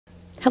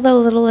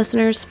Hello, little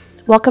listeners.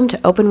 Welcome to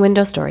Open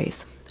Window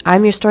Stories.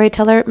 I'm your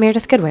storyteller,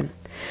 Meredith Goodwin.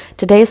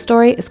 Today's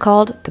story is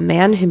called The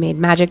Man Who Made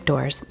Magic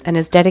Doors and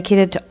is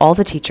dedicated to all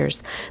the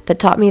teachers that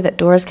taught me that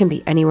doors can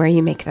be anywhere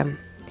you make them.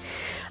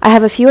 I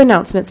have a few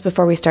announcements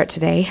before we start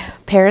today.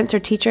 Parents or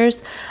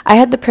teachers, I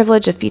had the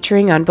privilege of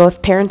featuring on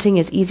both Parenting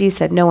is Easy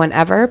Said No One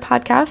Ever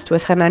podcast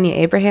with Hanania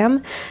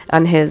Abraham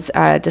on his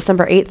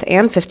December 8th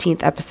and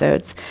 15th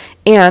episodes,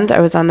 and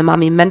I was on the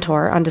Mommy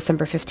Mentor on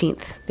December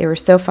 15th. They were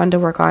so fun to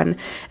work on,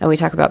 and we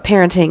talk about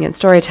parenting and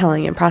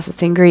storytelling and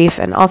processing grief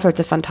and all sorts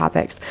of fun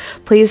topics.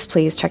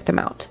 Please check them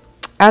out.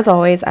 As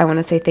always, I want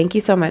to say thank you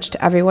so much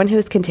to everyone who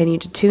has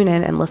continued to tune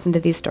in and listen to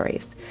these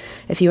stories.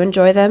 If you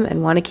enjoy them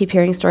and want to keep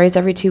hearing stories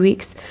every 2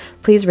 weeks,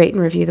 please rate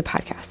and review the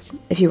podcast.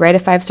 If you write a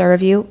 5-star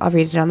review, I'll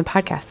read it on the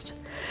podcast.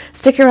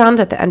 Stick around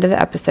at the end of the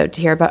episode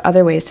to hear about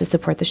other ways to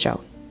support the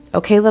show.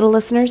 Okay, little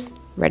listeners,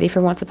 ready for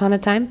Once Upon a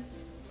Time?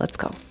 Let's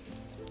go.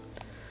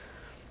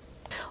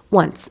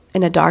 Once,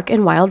 in a dark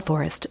and wild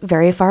forest,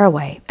 very far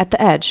away, at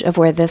the edge of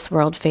where this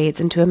world fades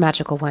into a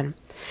magical one,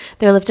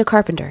 there lived a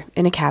carpenter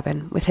in a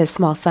cabin with his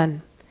small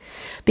son.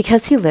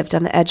 Because he lived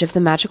on the edge of the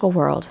magical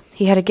world,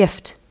 he had a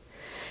gift.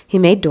 He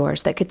made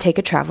doors that could take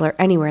a traveler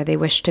anywhere they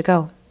wished to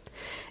go.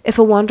 If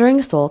a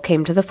wandering soul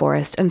came to the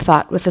forest and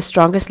thought with the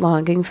strongest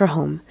longing for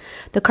home,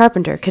 the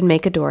carpenter could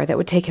make a door that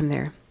would take him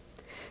there.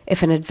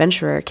 If an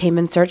adventurer came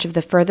in search of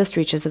the furthest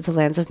reaches of the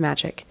lands of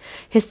magic,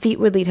 his feet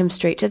would lead him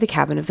straight to the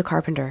cabin of the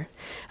carpenter,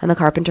 and the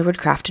carpenter would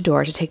craft a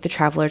door to take the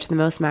traveler to the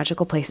most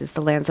magical places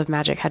the lands of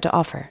magic had to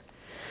offer.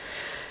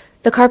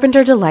 The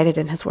carpenter delighted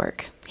in his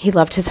work. He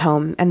loved his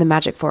home and the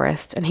magic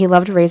forest, and he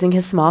loved raising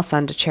his small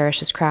son to cherish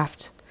his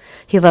craft.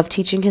 He loved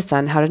teaching his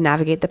son how to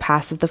navigate the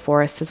paths of the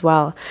forest as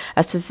well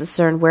as to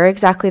discern where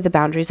exactly the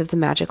boundaries of the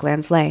magic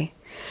lands lay.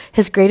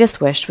 His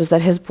greatest wish was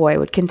that his boy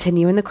would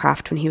continue in the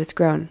craft when he was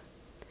grown.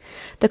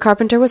 The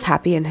carpenter was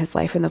happy in his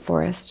life in the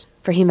forest,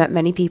 for he met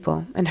many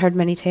people and heard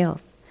many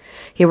tales.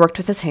 He worked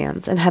with his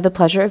hands and had the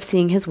pleasure of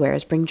seeing his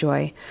wares bring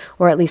joy,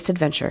 or at least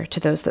adventure, to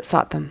those that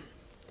sought them.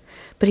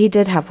 But he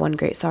did have one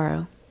great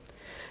sorrow.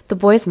 The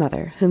boy's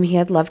mother, whom he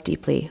had loved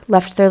deeply,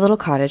 left their little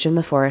cottage in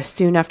the forest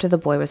soon after the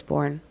boy was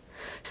born.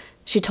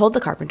 She told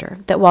the carpenter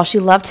that while she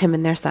loved him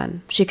and their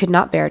son, she could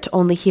not bear to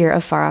only hear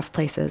of far-off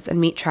places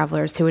and meet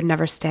travelers who would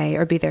never stay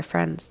or be their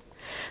friends.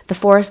 The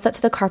forest that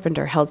to the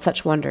carpenter held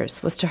such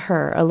wonders was to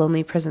her a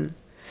lonely prison.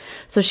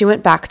 So she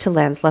went back to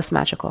lands less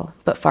magical,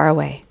 but far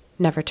away,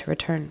 never to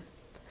return.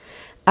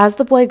 As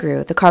the boy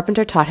grew, the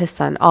carpenter taught his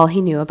son all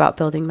he knew about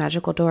building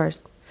magical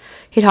doors.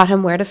 He taught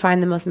him where to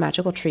find the most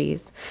magical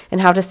trees,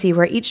 and how to see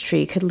where each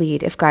tree could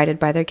lead if guided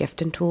by their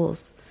gift and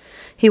tools.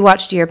 He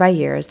watched year by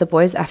year as the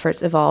boy's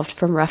efforts evolved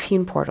from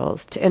rough-hewn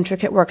portals to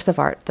intricate works of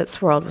art that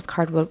swirled with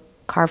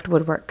carved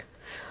woodwork.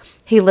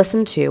 He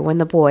listened to when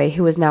the boy,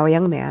 who was now a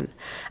young man,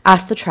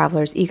 asked the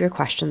travelers eager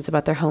questions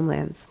about their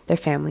homelands, their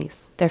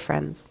families, their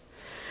friends.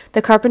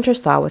 The carpenter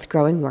saw with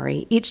growing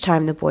worry each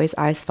time the boy's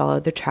eyes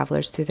followed the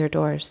travelers through their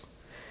doors.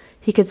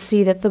 He could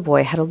see that the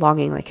boy had a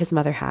longing like his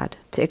mother had,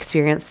 to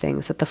experience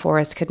things that the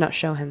forest could not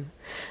show him,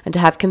 and to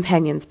have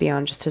companions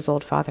beyond just his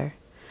old father.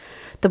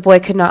 The boy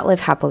could not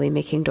live happily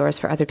making doors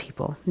for other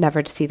people,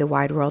 never to see the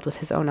wide world with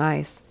his own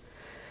eyes.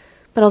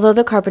 But although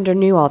the carpenter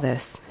knew all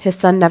this, his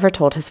son never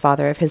told his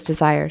father of his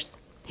desires.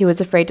 He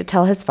was afraid to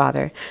tell his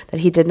father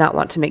that he did not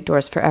want to make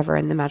doors forever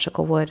in the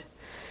magical wood.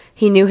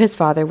 He knew his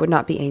father would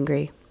not be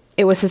angry.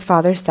 It was his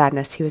father's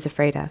sadness he was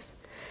afraid of.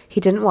 He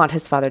didn't want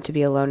his father to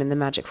be alone in the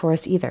magic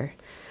forest either.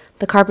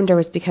 The carpenter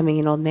was becoming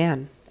an old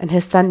man, and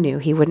his son knew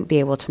he wouldn't be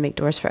able to make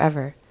doors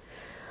forever.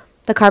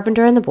 The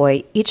carpenter and the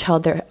boy each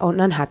held their own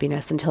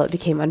unhappiness until it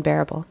became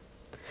unbearable.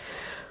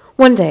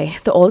 One day,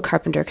 the old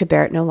carpenter could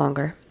bear it no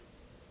longer.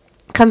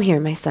 "Come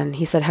here, my son,"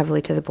 he said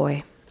heavily to the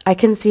boy. "I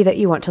can see that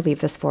you want to leave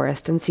this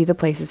forest and see the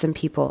places and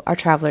people our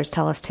travelers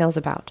tell us tales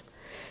about.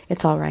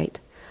 It's all right.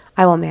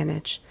 I will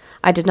manage.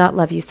 I did not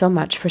love you so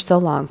much for so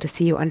long to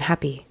see you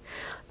unhappy,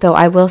 though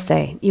I will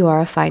say you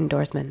are a fine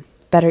doorsman,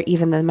 better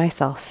even than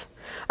myself.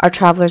 Our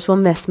travelers will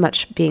miss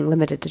much being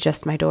limited to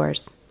just my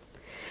doors."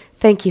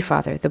 "Thank you,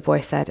 father," the boy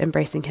said,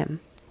 embracing him.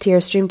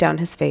 Tears streamed down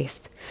his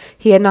face.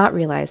 He had not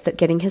realized that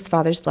getting his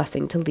father's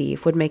blessing to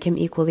leave would make him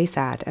equally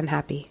sad and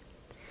happy.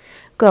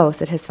 "Go,"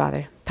 said his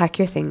father. "Pack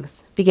your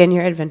things. Begin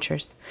your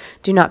adventures.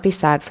 Do not be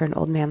sad for an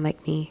old man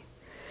like me."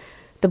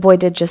 The boy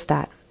did just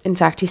that. In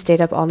fact, he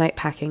stayed up all night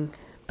packing.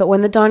 But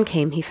when the dawn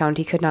came, he found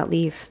he could not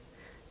leave.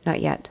 Not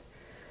yet.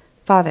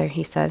 "Father,"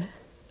 he said,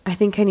 "I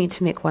think I need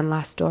to make one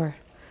last door."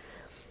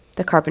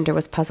 The carpenter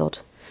was puzzled.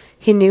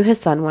 He knew his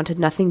son wanted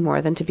nothing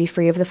more than to be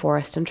free of the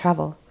forest and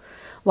travel.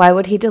 Why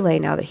would he delay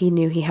now that he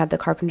knew he had the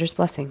carpenter's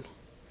blessing?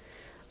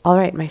 "All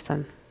right, my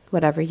son,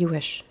 whatever you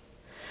wish."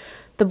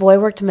 The boy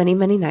worked many,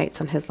 many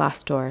nights on his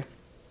last door.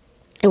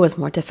 It was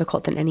more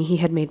difficult than any he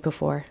had made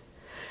before.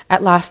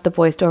 At last the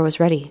boy's door was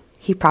ready.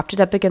 He propped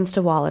it up against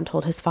a wall and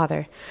told his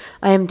father,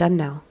 "I am done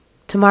now.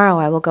 Tomorrow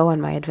I will go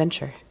on my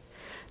adventure."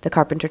 The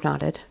carpenter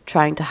nodded,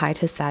 trying to hide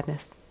his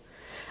sadness.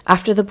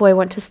 After the boy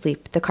went to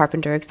sleep, the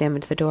carpenter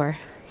examined the door.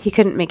 He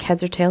couldn't make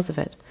heads or tails of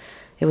it.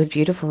 It was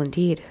beautiful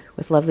indeed,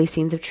 with lovely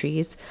scenes of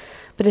trees,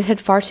 but it had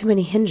far too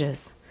many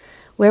hinges.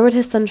 Where would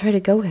his son try to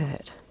go with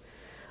it?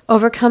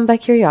 Overcome by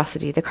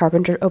curiosity, the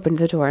carpenter opened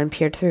the door and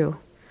peered through.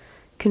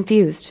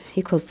 Confused,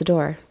 he closed the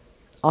door.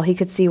 All he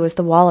could see was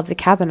the wall of the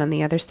cabin on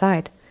the other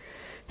side.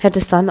 Had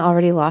his son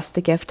already lost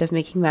the gift of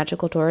making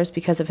magical doors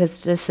because of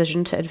his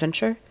decision to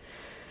adventure?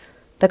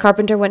 The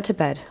carpenter went to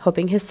bed,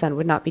 hoping his son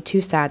would not be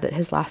too sad that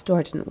his last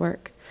door didn't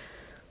work.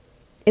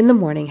 In the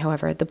morning,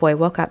 however, the boy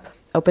woke up,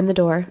 opened the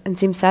door, and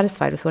seemed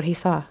satisfied with what he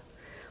saw.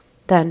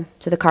 Then,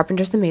 to the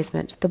carpenter's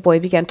amazement, the boy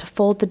began to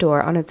fold the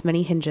door on its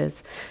many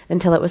hinges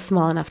until it was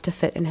small enough to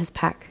fit in his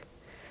pack.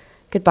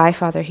 "Goodbye,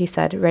 father," he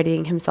said,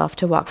 readying himself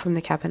to walk from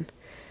the cabin.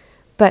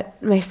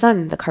 "But, my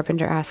son," the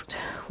carpenter asked,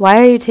 "why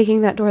are you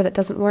taking that door that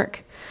doesn't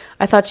work?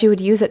 I thought you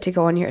would use it to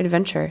go on your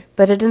adventure,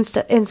 but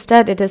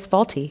instead it is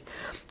faulty.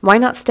 Why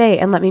not stay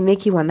and let me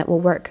make you one that will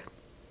work?"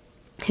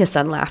 His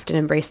son laughed and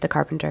embraced the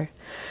carpenter.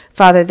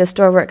 "Father, this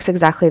door works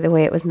exactly the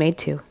way it was made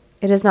to.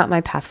 It is not my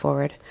path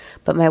forward,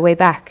 but my way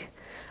back.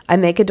 I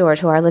make a door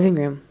to our living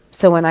room,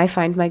 so when I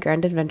find my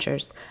grand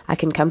adventures, I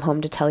can come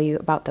home to tell you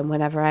about them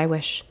whenever I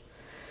wish."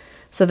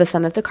 So the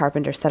son of the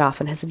carpenter set off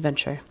on his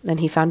adventure, and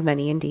he found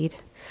many indeed.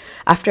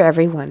 After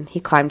every one, he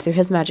climbed through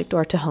his magic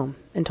door to home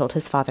and told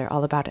his father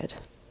all about it.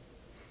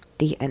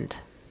 The end.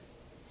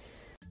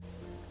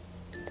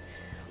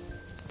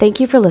 Thank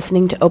you for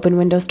listening to Open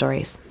Window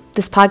Stories.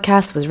 This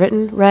podcast was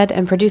written, read,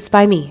 and produced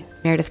by me,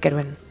 Meredith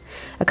Goodwin.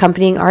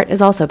 Accompanying art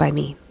is also by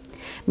me.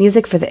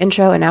 Music for the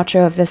intro and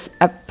outro of this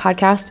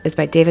podcast is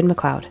by David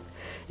McLeod.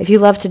 If you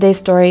loved today's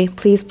story,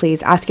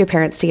 please ask your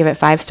parents to give it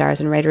 5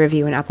 stars and write a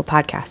review in Apple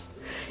Podcasts.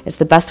 It's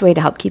the best way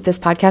to help keep this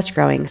podcast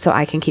growing so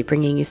I can keep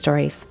bringing you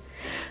stories.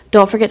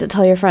 Don't forget to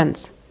tell your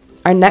friends.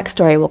 Our next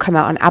story will come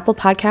out on Apple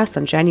Podcasts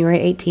on January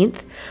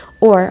 18th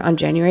or on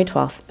January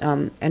 12th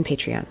and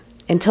Patreon.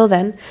 Until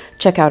then,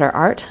 check out our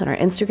art on our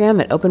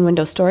Instagram at Open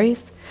Window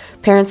Stories.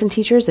 Parents and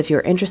teachers, if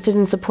you're interested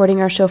in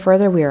supporting our show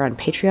further, we are on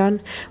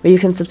Patreon, where you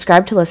can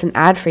subscribe to listen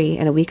ad-free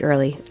and a week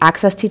early,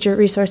 access teacher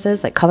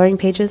resources like coloring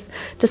pages,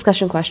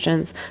 discussion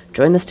questions,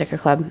 join the sticker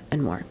club,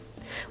 and more.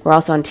 We're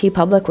also on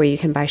TeePublic, where you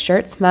can buy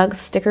shirts,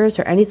 mugs, stickers,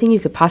 or anything you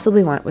could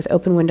possibly want with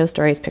Open Window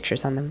Stories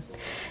pictures on them.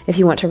 If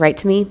you want to write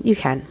to me, you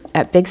can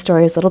at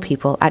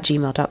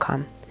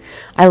bigstorieslittlepeople@gmail.com.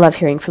 I love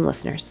hearing from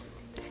listeners.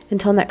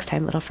 Until next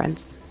time, little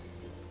friends.